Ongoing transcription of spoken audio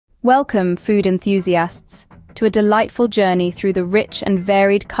Welcome, food enthusiasts, to a delightful journey through the rich and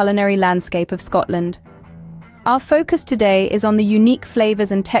varied culinary landscape of Scotland. Our focus today is on the unique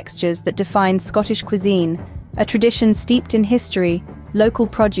flavors and textures that define Scottish cuisine, a tradition steeped in history, local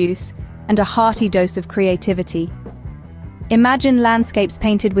produce, and a hearty dose of creativity. Imagine landscapes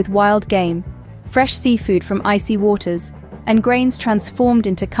painted with wild game, fresh seafood from icy waters, and grains transformed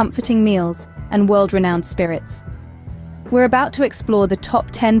into comforting meals and world-renowned spirits. We're about to explore the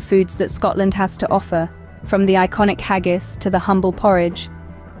top 10 foods that Scotland has to offer, from the iconic haggis to the humble porridge,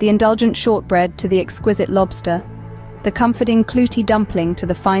 the indulgent shortbread to the exquisite lobster, the comforting clooty dumpling to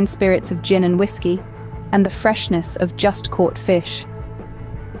the fine spirits of gin and whiskey, and the freshness of just-caught fish.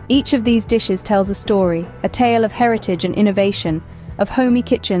 Each of these dishes tells a story, a tale of heritage and innovation, of homey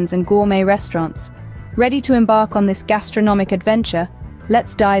kitchens and gourmet restaurants. Ready to embark on this gastronomic adventure?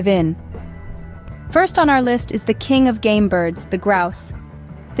 Let's dive in. First on our list is the king of game birds, the grouse.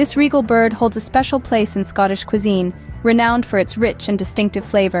 This regal bird holds a special place in Scottish cuisine, renowned for its rich and distinctive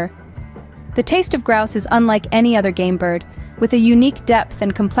flavor. The taste of grouse is unlike any other game bird, with a unique depth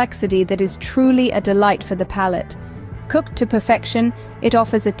and complexity that is truly a delight for the palate. Cooked to perfection, it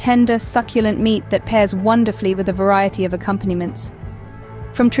offers a tender, succulent meat that pairs wonderfully with a variety of accompaniments.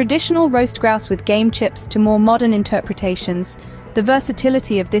 From traditional roast grouse with game chips to more modern interpretations, the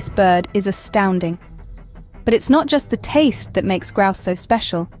versatility of this bird is astounding. But it's not just the taste that makes grouse so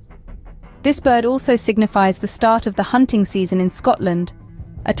special. This bird also signifies the start of the hunting season in Scotland,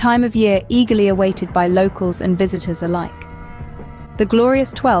 a time of year eagerly awaited by locals and visitors alike. The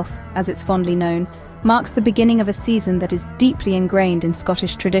glorious 12th, as it's fondly known, marks the beginning of a season that is deeply ingrained in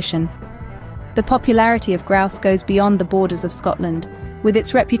Scottish tradition. The popularity of grouse goes beyond the borders of Scotland, with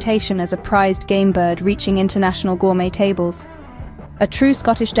its reputation as a prized game bird reaching international gourmet tables. A true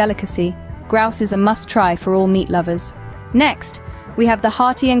Scottish delicacy, grouse is a must-try for all meat lovers. Next, we have the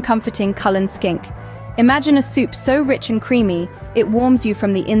hearty and comforting cullen skink. Imagine a soup so rich and creamy, it warms you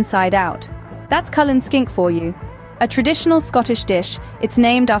from the inside out. That's cullen skink for you. A traditional Scottish dish, it's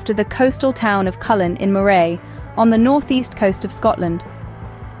named after the coastal town of Cullen in Moray, on the northeast coast of Scotland.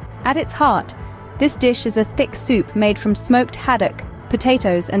 At its heart, this dish is a thick soup made from smoked haddock,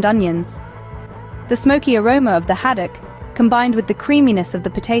 potatoes and onions. The smoky aroma of the haddock, combined with the creaminess of the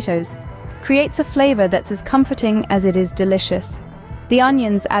potatoes, creates a flavor that's as comforting as it is delicious. The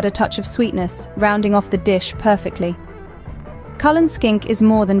onions add a touch of sweetness, rounding off the dish perfectly. Cullen skink is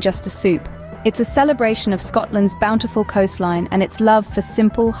more than just a soup. It's a celebration of Scotland's bountiful coastline and its love for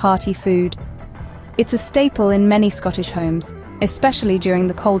simple, hearty food. It's a staple in many Scottish homes, especially during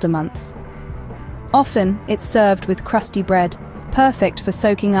the colder months. Often, it's served with crusty bread, perfect for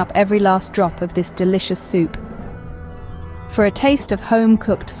soaking up every last drop of this delicious soup. For a taste of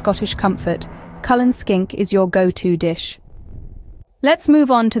home-cooked Scottish comfort, cullen skink is your go-to dish. Let's move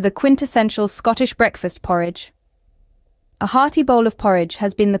on to the quintessential Scottish breakfast porridge. A hearty bowl of porridge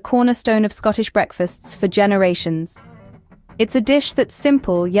has been the cornerstone of Scottish breakfasts for generations. It's a dish that's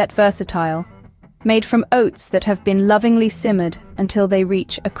simple yet versatile, made from oats that have been lovingly simmered until they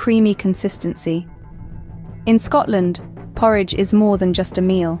reach a creamy consistency. In Scotland, porridge is more than just a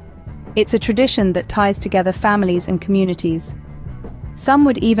meal. It's a tradition that ties together families and communities. Some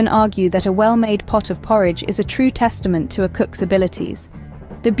would even argue that a well-made pot of porridge is a true testament to a cook's abilities.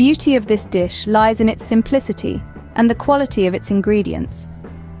 The beauty of this dish lies in its simplicity and the quality of its ingredients.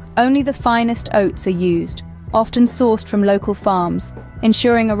 Only the finest oats are used, often sourced from local farms,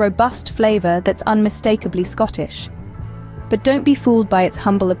 ensuring a robust flavor that's unmistakably Scottish. But don't be fooled by its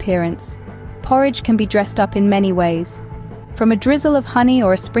humble appearance. Porridge can be dressed up in many ways. From a drizzle of honey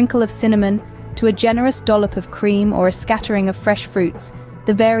or a sprinkle of cinnamon, to a generous dollop of cream or a scattering of fresh fruits,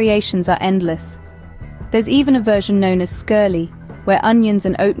 the variations are endless. There's even a version known as skirly, where onions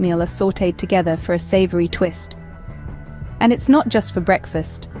and oatmeal are sautéed together for a savoury twist. And it's not just for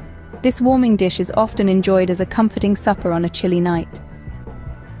breakfast. This warming dish is often enjoyed as a comforting supper on a chilly night.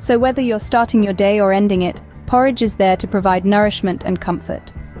 So whether you're starting your day or ending it, porridge is there to provide nourishment and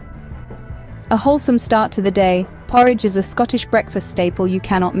comfort. A wholesome start to the day, porridge is a Scottish breakfast staple you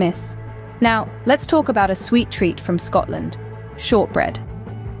cannot miss. Now, let's talk about a sweet treat from Scotland: shortbread.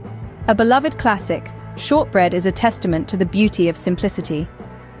 A beloved classic, shortbread is a testament to the beauty of simplicity.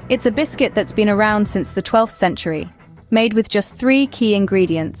 It's a biscuit that's been around since the 12th century, made with just 3 key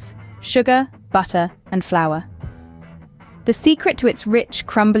ingredients: sugar, butter, and flour. The secret to its rich,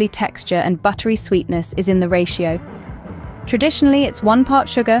 crumbly texture and buttery sweetness is in the ratio. Traditionally, it's 1 part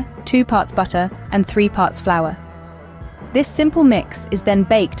sugar, 2 parts butter, and 3 parts flour. This simple mix is then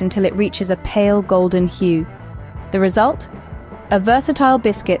baked until it reaches a pale golden hue. The result? A versatile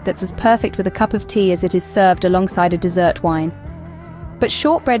biscuit that's as perfect with a cup of tea as it is served alongside a dessert wine. But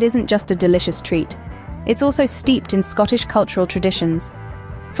shortbread isn't just a delicious treat. It's also steeped in Scottish cultural traditions.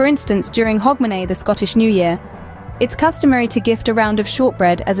 For instance, during Hogmanay, the Scottish New Year, it's customary to gift a round of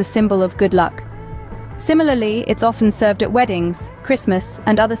shortbread as a symbol of good luck. Similarly, it's often served at weddings, Christmas,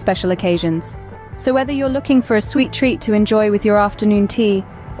 and other special occasions. So whether you're looking for a sweet treat to enjoy with your afternoon tea,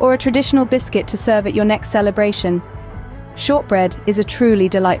 or a traditional biscuit to serve at your next celebration, shortbread is a truly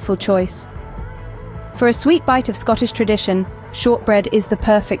delightful choice. For a sweet bite of Scottish tradition, shortbread is the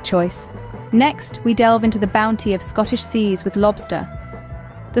perfect choice. Next, we delve into the bounty of Scottish seas with lobster.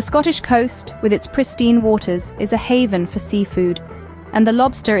 The Scottish coast, with its pristine waters, is a haven for seafood, and the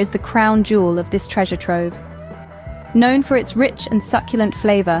lobster is the crown jewel of this treasure trove. Known for its rich and succulent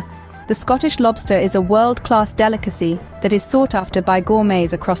flavour, the Scottish lobster is a world-class delicacy that is sought after by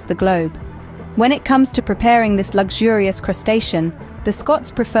gourmets across the globe. When it comes to preparing this luxurious crustacean, the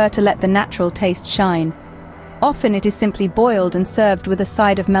Scots prefer to let the natural taste shine. Often it is simply boiled and served with a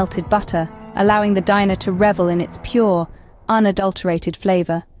side of melted butter, allowing the diner to revel in its pure, unadulterated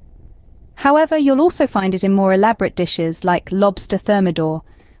flavour. However, you'll also find it in more elaborate dishes like lobster thermidor,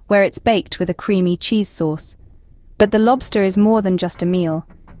 where it's baked with a creamy cheese sauce. But the lobster is more than just a meal.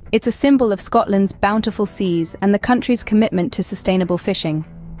 It's a symbol of Scotland's bountiful seas and the country's commitment to sustainable fishing.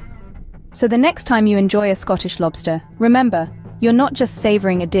 So the next time you enjoy a Scottish lobster, remember, you're not just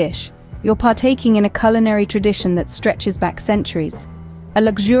savouring a dish, you're partaking in a culinary tradition that stretches back centuries. A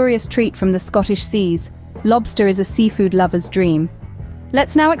luxurious treat from the Scottish seas, lobster is a seafood lover's dream.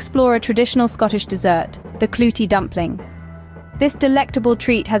 Let's now explore a traditional Scottish dessert, the clootie dumpling. This delectable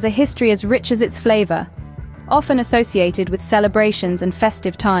treat has a history as rich as its flavour, often associated with celebrations and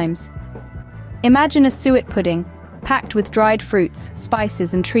festive times. Imagine a suet pudding, packed with dried fruits,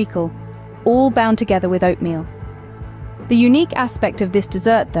 spices and treacle, all bound together with oatmeal. The unique aspect of this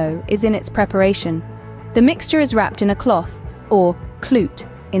dessert, though, is in its preparation. The mixture is wrapped in a cloth, or cloot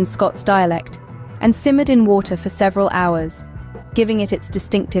in Scots dialect, and simmered in water for several hours, giving it its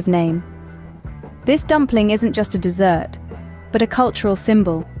distinctive name. This dumpling isn't just a dessert, but a cultural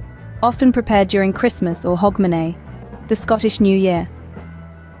symbol, often prepared during Christmas or Hogmanay, the Scottish New Year.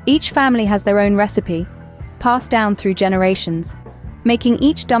 Each family has their own recipe, passed down through generations, making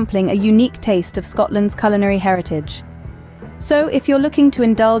each dumpling a unique taste of Scotland's culinary heritage. So, if you're looking to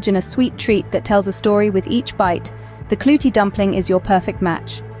indulge in a sweet treat that tells a story with each bite, the clootie dumpling is your perfect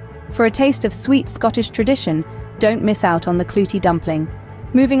match. For a taste of sweet Scottish tradition, don't miss out on the clootie dumpling.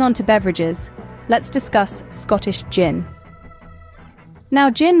 Moving on to beverages, let's discuss Scottish gin. Now,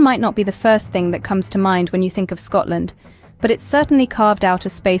 gin might not be the first thing that comes to mind when you think of Scotland, but it's certainly carved out a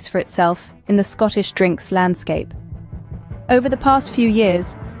space for itself in the Scottish drinks landscape. Over the past few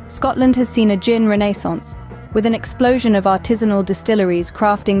years, Scotland has seen a gin renaissance, with an explosion of artisanal distilleries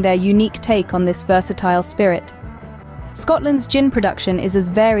crafting their unique take on this versatile spirit. Scotland's gin production is as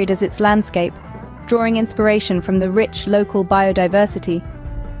varied as its landscape, drawing inspiration from the rich local biodiversity.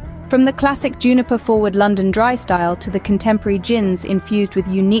 From the classic juniper-forward London dry style to the contemporary gins infused with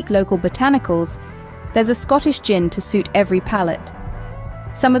unique local botanicals, there's a Scottish gin to suit every palate.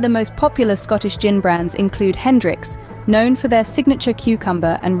 Some of the most popular Scottish gin brands include Hendrick's, known for their signature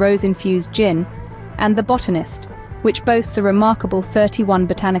cucumber and rose-infused gin, and The Botanist, which boasts a remarkable 31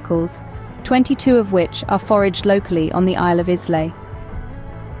 botanicals, 22 of which are foraged locally on the Isle of Islay.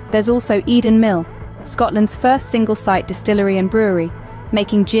 There's also Eden Mill, Scotland's first single-site distillery and brewery,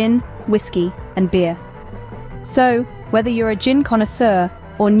 making gin, whiskey, and beer. So, whether you're a gin connoisseur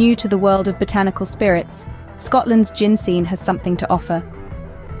or new to the world of botanical spirits, Scotland's gin scene has something to offer.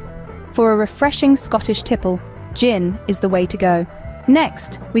 For a refreshing Scottish tipple, gin is the way to go.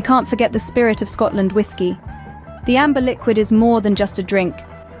 Next, we can't forget the Spirit of Scotland whiskey. The amber liquid is more than just a drink.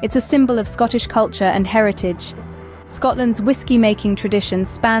 It's a symbol of Scottish culture and heritage. Scotland's whiskey-making tradition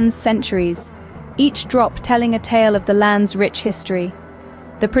spans centuries, each drop telling a tale of the land's rich history.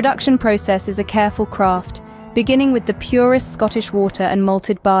 The production process is a careful craft, beginning with the purest Scottish water and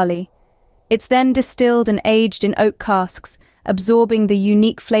malted barley. It's then distilled and aged in oak casks, absorbing the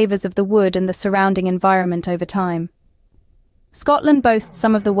unique flavours of the wood and the surrounding environment over time. Scotland boasts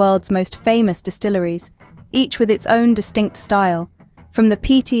some of the world's most famous distilleries, each with its own distinct style, from the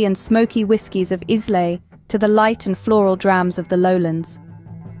peaty and smoky whiskies of Islay to the light and floral drams of the lowlands.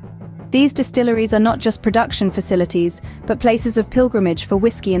 These distilleries are not just production facilities, but places of pilgrimage for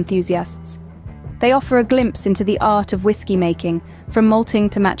whiskey enthusiasts. They offer a glimpse into the art of whiskey making, from malting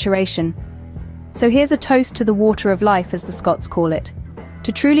to maturation. So here's a toast to the water of life, as the Scots call it.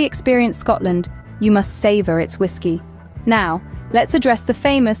 To truly experience Scotland, you must savour its whiskey. Now, let's address the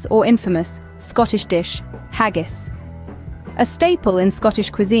famous or infamous Scottish dish, haggis. A staple in Scottish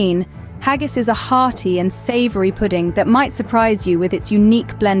cuisine, Haggis is a hearty and savoury pudding that might surprise you with its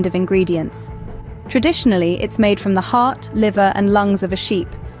unique blend of ingredients. Traditionally, it's made from the heart, liver and lungs of a sheep,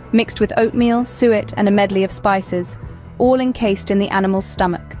 mixed with oatmeal, suet and a medley of spices, all encased in the animal's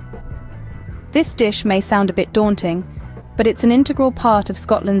stomach. This dish may sound a bit daunting, but it's an integral part of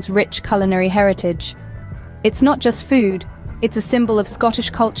Scotland's rich culinary heritage. It's not just food, it's a symbol of Scottish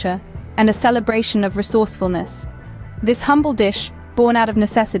culture and a celebration of resourcefulness. This humble dish, born out of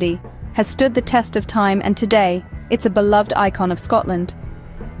necessity, has stood the test of time, and today, it's a beloved icon of Scotland.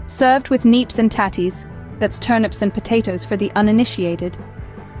 Served with neeps and tatties, that's turnips and potatoes for the uninitiated.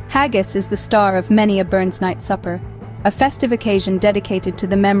 Haggis is the star of many a Burns night supper, a festive occasion dedicated to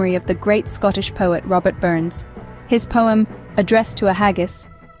the memory of the great Scottish poet Robert Burns. His poem, Address to a Haggis,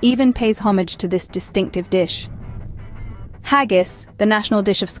 even pays homage to this distinctive dish. Haggis, the national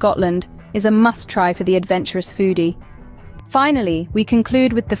dish of Scotland, is a must-try for the adventurous foodie. Finally, we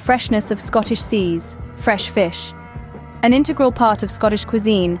conclude with the freshness of Scottish seas, fresh fish. An integral part of Scottish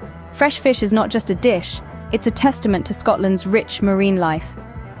cuisine, fresh fish is not just a dish, it's a testament to Scotland's rich marine life.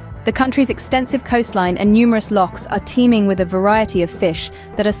 The country's extensive coastline and numerous lochs are teeming with a variety of fish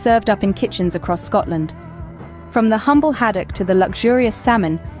that are served up in kitchens across Scotland. From the humble haddock to the luxurious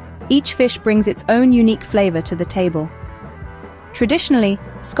salmon, each fish brings its own unique flavour to the table. Traditionally,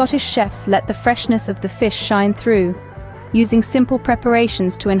 Scottish chefs let the freshness of the fish shine through, using simple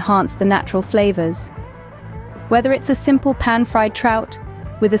preparations to enhance the natural flavours. Whether it's a simple pan-fried trout,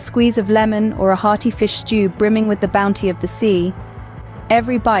 with a squeeze of lemon, or a hearty fish stew brimming with the bounty of the sea,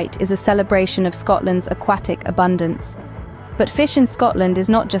 every bite is a celebration of Scotland's aquatic abundance. But fish in Scotland is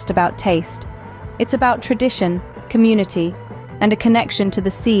not just about taste. It's about tradition, community, and a connection to the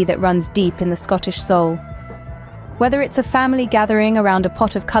sea that runs deep in the Scottish soul. Whether it's a family gathering around a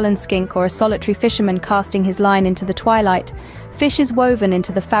pot of cullen skink or a solitary fisherman casting his line into the twilight, fish is woven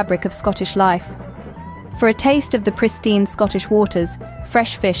into the fabric of Scottish life. For a taste of the pristine Scottish waters,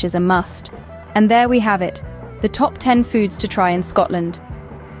 fresh fish is a must. And there we have it, the top 10 foods to try in Scotland.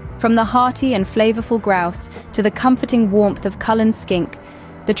 From the hearty and flavourful grouse to the comforting warmth of cullen skink,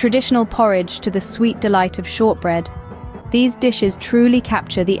 the traditional porridge to the sweet delight of shortbread, these dishes truly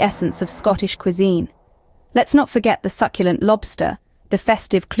capture the essence of Scottish cuisine. Let's not forget the succulent lobster, the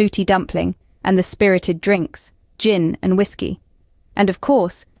festive clootie dumpling, and the spirited drinks, gin and whiskey. And of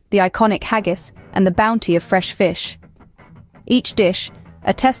course, the iconic haggis and the bounty of fresh fish. Each dish,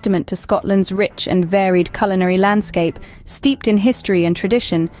 a testament to Scotland's rich and varied culinary landscape, steeped in history and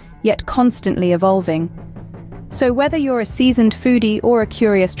tradition, yet constantly evolving. So whether you're a seasoned foodie or a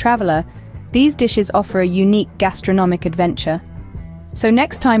curious traveller, these dishes offer a unique gastronomic adventure. So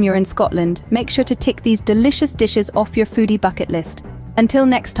next time you're in Scotland, make sure to tick these delicious dishes off your foodie bucket list. Until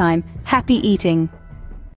next time, happy eating!